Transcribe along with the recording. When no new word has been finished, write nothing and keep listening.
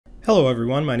Hello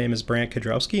everyone, my name is Brant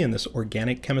Kudrowski and this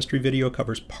organic chemistry video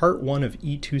covers part 1 of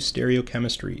E2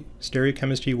 stereochemistry,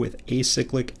 stereochemistry with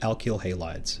acyclic alkyl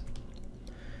halides.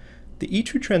 The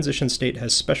E2 transition state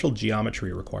has special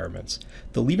geometry requirements.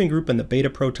 The leaving group and the beta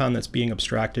proton that's being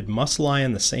abstracted must lie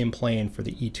in the same plane for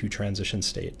the E2 transition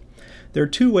state. There are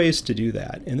two ways to do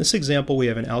that. In this example, we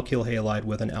have an alkyl halide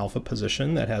with an alpha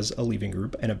position that has a leaving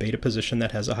group and a beta position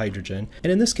that has a hydrogen.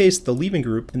 And in this case, the leaving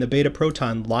group and the beta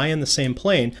proton lie in the same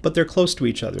plane, but they're close to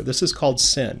each other. This is called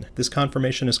Syn. This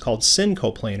conformation is called Syn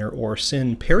Coplanar or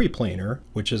Syn Periplanar,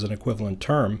 which is an equivalent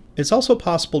term. It's also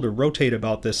possible to rotate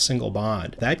about this single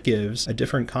bond. That gives a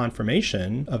different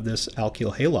conformation of this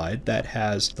alkyl halide that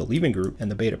has the leaving group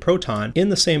and the beta proton in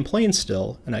the same plane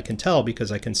still, and I can tell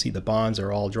because I can see the bonds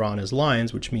are all drawn as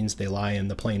lines, which means they lie in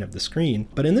the plane of the screen.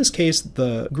 But in this case,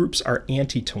 the groups are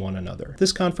anti to one another.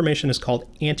 This conformation is called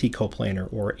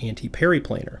anti-coplanar or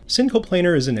anti-periplanar. Syn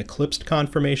Coplanar is an eclipsed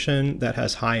conformation that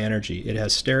has high energy. It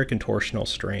has steric and torsional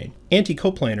strain.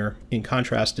 Anti-coplanar, in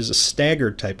contrast, is a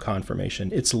staggered type conformation.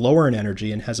 It's lower in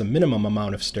energy and has a minimum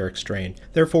amount of steric strain.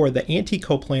 Therefore, the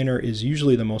anti-coplanar is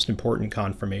usually the most important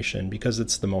conformation because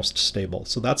it's the most stable.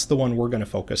 So that's the one we're going to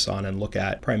focus on and look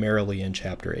at primarily in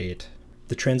Chapter 8.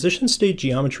 The transition state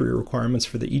geometry requirements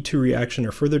for the E2 reaction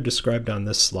are further described on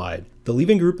this slide. The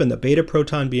leaving group and the beta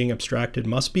proton being abstracted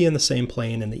must be in the same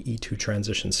plane in the E2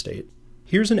 transition state.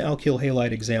 Here's an alkyl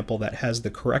halide example that has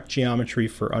the correct geometry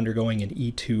for undergoing an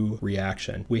E2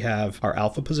 reaction. We have our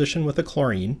alpha position with a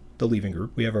chlorine, the leaving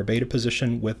group. We have our beta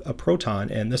position with a proton,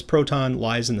 and this proton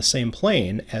lies in the same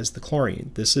plane as the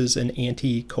chlorine. This is an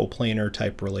anti-coplanar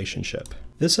type relationship.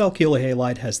 This alkyl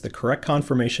halide has the correct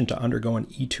conformation to undergo an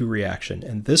E2 reaction,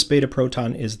 and this beta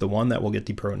proton is the one that will get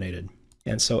deprotonated.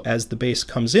 And so as the base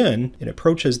comes in, it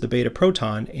approaches the beta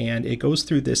proton and it goes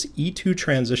through this E2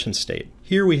 transition state.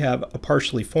 Here we have a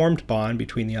partially formed bond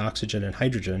between the oxygen and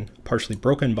hydrogen, a partially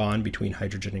broken bond between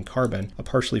hydrogen and carbon, a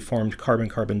partially formed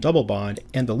carbon-carbon double bond,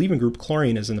 and the leaving group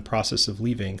chlorine is in the process of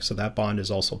leaving, so that bond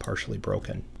is also partially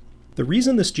broken. The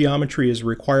reason this geometry is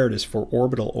required is for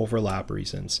orbital overlap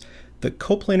reasons. The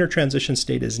coplanar transition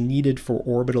state is needed for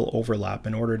orbital overlap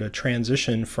in order to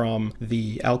transition from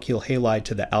the alkyl halide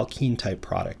to the alkene type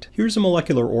product. Here's a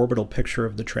molecular orbital picture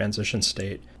of the transition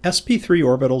state. sp3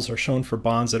 orbitals are shown for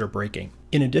bonds that are breaking.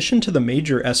 In addition to the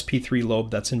major sp3 lobe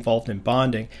that's involved in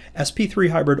bonding, sp3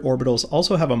 hybrid orbitals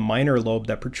also have a minor lobe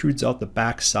that protrudes out the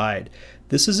back side.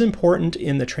 This is important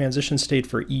in the transition state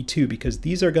for E2 because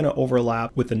these are going to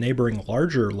overlap with the neighboring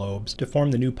larger lobes to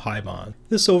form the new pi bond.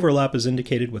 This overlap is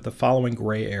indicated with the following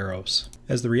gray arrows.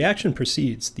 As the reaction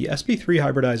proceeds, the sp3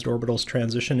 hybridized orbitals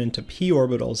transition into p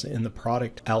orbitals in the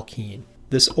product alkene.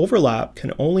 This overlap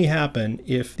can only happen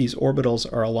if these orbitals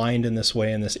are aligned in this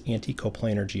way in this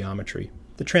anti-coplanar geometry.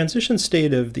 The transition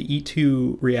state of the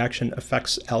E2 reaction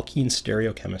affects alkene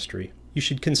stereochemistry. You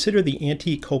should consider the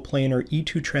anti-coplanar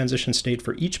E2 transition state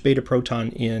for each beta proton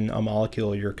in a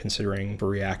molecule you're considering for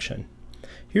reaction.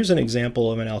 Here's an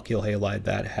example of an alkyl halide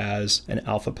that has an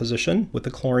alpha position with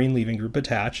the chlorine leaving group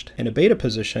attached and a beta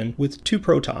position with two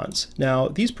protons. Now,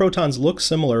 these protons look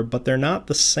similar, but they're not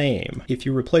the same. If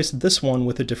you replace this one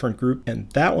with a different group and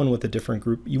that one with a different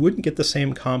group, you wouldn't get the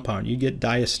same compound. You'd get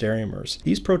diastereomers.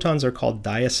 These protons are called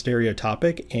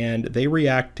diastereotopic, and they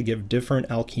react to give different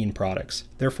alkene products.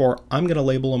 Therefore, I'm going to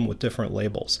label them with different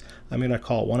labels. I'm going to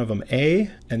call one of them A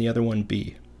and the other one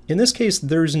B. In this case,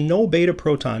 there's no beta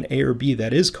proton A or B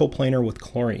that is coplanar with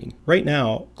chlorine. Right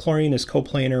now, chlorine is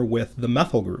coplanar with the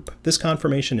methyl group. This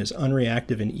conformation is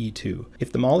unreactive in E2.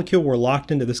 If the molecule were locked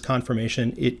into this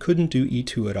conformation, it couldn't do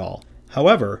E2 at all.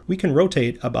 However, we can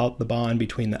rotate about the bond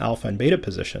between the alpha and beta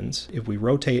positions. If we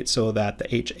rotate so that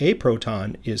the HA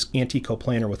proton is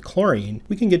anti-coplanar with chlorine,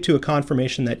 we can get to a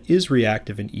conformation that is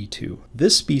reactive in E2.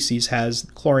 This species has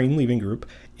chlorine leaving group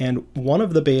and one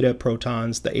of the beta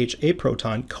protons, the HA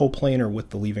proton, coplanar with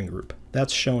the leaving group.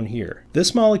 That's shown here.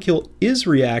 This molecule is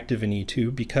reactive in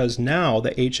E2 because now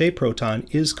the HA proton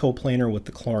is coplanar with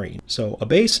the chlorine. So a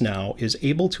base now is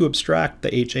able to abstract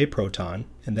the HA proton,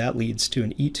 and that leads to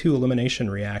an E2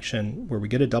 elimination reaction where we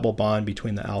get a double bond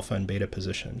between the alpha and beta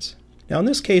positions. Now in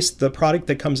this case, the product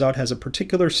that comes out has a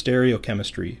particular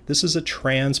stereochemistry. This is a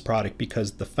trans product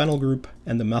because the phenyl group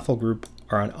and the methyl group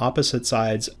are on opposite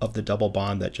sides of the double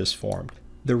bond that just formed.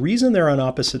 The reason they're on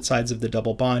opposite sides of the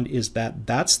double bond is that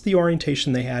that's the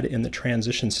orientation they had in the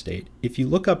transition state. If you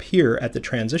look up here at the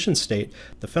transition state,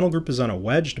 the phenyl group is on a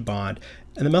wedged bond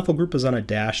and the methyl group is on a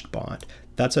dashed bond.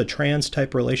 That's a trans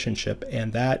type relationship,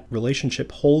 and that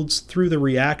relationship holds through the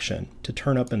reaction to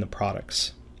turn up in the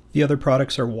products. The other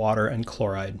products are water and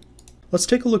chloride. Let's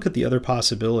take a look at the other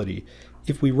possibility.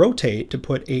 If we rotate to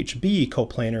put HB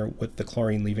coplanar with the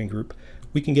chlorine leaving group,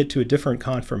 we can get to a different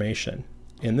conformation.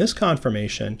 In this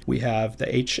conformation, we have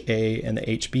the HA and the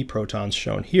HB protons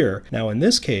shown here. Now in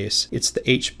this case, it's the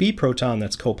HB proton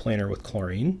that's coplanar with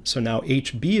chlorine. So now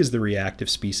HB is the reactive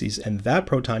species, and that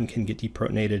proton can get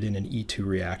deprotonated in an E2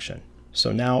 reaction.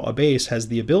 So now a base has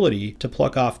the ability to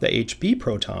pluck off the HB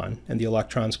proton, and the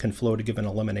electrons can flow to give an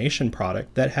elimination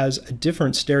product that has a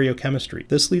different stereochemistry.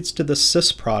 This leads to the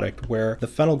cis product, where the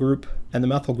phenyl group and the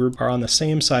methyl group are on the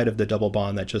same side of the double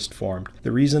bond that just formed.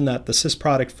 The reason that the cis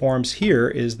product forms here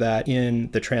is that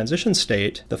in the transition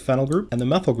state, the phenyl group and the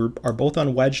methyl group are both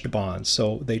on wedged bonds,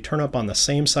 so they turn up on the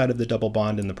same side of the double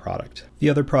bond in the product. The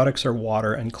other products are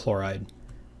water and chloride.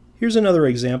 Here's another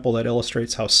example that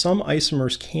illustrates how some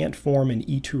isomers can't form in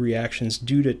E2 reactions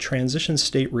due to transition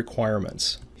state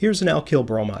requirements. Here's an alkyl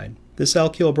bromide. This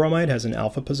alkyl bromide has an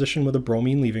alpha position with a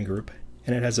bromine leaving group,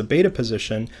 and it has a beta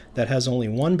position that has only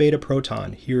one beta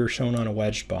proton, here shown on a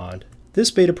wedged bond. This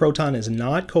beta proton is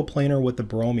not coplanar with the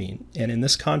bromine, and in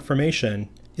this conformation,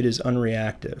 it is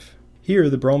unreactive. Here,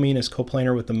 the bromine is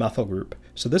coplanar with the methyl group,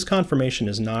 so this conformation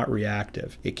is not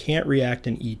reactive. It can't react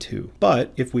in E2.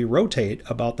 But if we rotate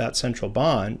about that central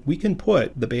bond, we can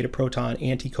put the beta proton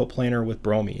anti-coplanar with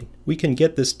bromine. We can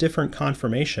get this different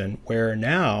conformation where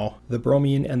now the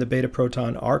bromine and the beta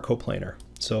proton are coplanar.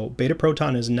 So beta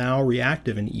proton is now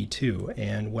reactive in E2,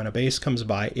 and when a base comes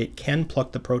by, it can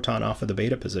pluck the proton off of the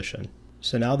beta position.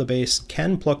 So now the base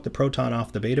can pluck the proton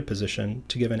off the beta position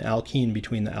to give an alkene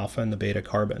between the alpha and the beta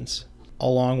carbons,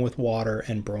 along with water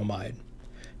and bromide.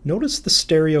 Notice the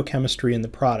stereochemistry in the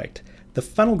product. The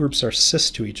phenyl groups are cis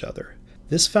to each other.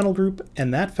 This phenyl group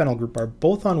and that phenyl group are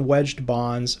both on wedged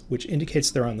bonds, which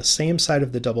indicates they're on the same side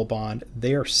of the double bond.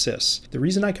 They are cis. The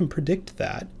reason I can predict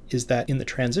that is that in the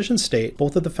transition state,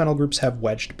 both of the phenyl groups have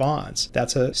wedged bonds.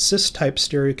 That's a cis-type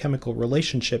stereochemical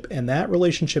relationship, and that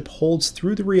relationship holds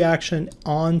through the reaction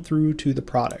on through to the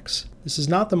products. This is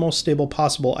not the most stable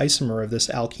possible isomer of this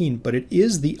alkene, but it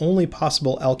is the only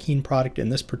possible alkene product in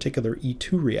this particular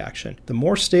E2 reaction. The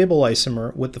more stable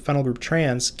isomer with the phenyl group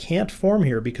trans can't form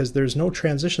here because there's no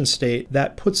transition state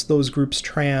that puts those groups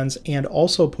trans and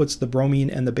also puts the bromine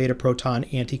and the beta proton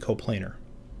anti-coplanar.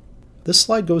 This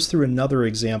slide goes through another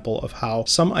example of how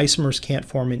some isomers can't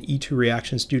form in E2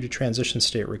 reactions due to transition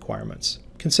state requirements.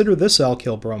 Consider this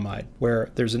alkyl bromide,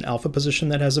 where there's an alpha position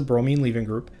that has a bromine leaving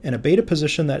group and a beta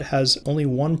position that has only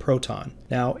one proton.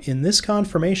 Now, in this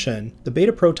conformation, the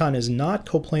beta proton is not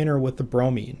coplanar with the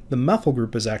bromine. The methyl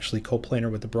group is actually coplanar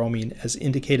with the bromine, as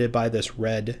indicated by this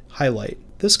red highlight.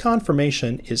 This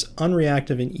conformation is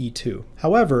unreactive in E2.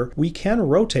 However, we can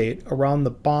rotate around the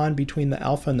bond between the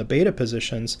alpha and the beta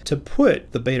positions to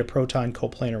put the beta proton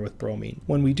coplanar with bromine.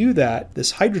 When we do that,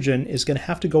 this hydrogen is going to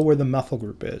have to go where the methyl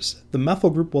group is. The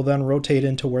methyl group will then rotate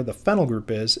into where the phenyl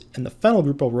group is, and the phenyl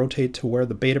group will rotate to where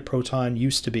the beta proton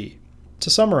used to be.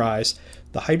 To summarize,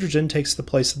 the hydrogen takes the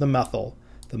place of the methyl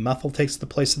takes the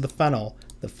place of the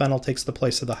phenyl takes the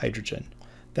place of the hydrogen.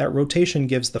 That rotation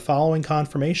gives the following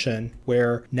conformation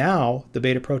where now the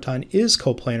beta proton is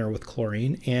coplanar with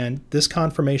chlorine, and this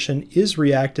conformation is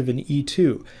reactive in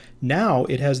E2. Now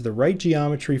it has the right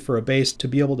geometry for a base to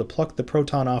be able to pluck the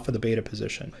proton off of the beta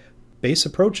position. Base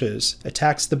approaches,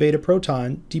 attacks the beta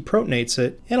proton, deprotonates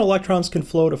it, and electrons can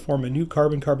flow to form a new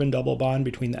carbon-carbon double bond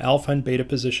between the alpha and beta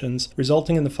positions,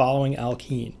 resulting in the following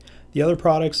alkene. The other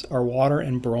products are water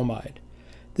and bromide.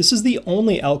 This is the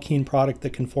only alkene product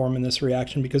that can form in this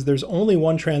reaction because there's only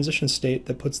one transition state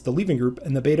that puts the leaving group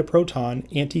and the beta proton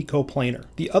anti-coplanar.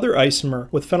 The other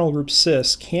isomer with phenyl group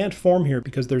cis can't form here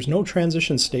because there's no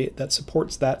transition state that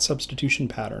supports that substitution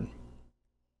pattern.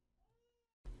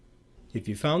 If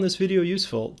you found this video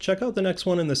useful, check out the next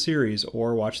one in the series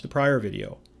or watch the prior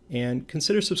video. And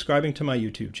consider subscribing to my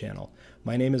YouTube channel.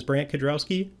 My name is Brant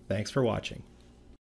Kudrowski. Thanks for watching.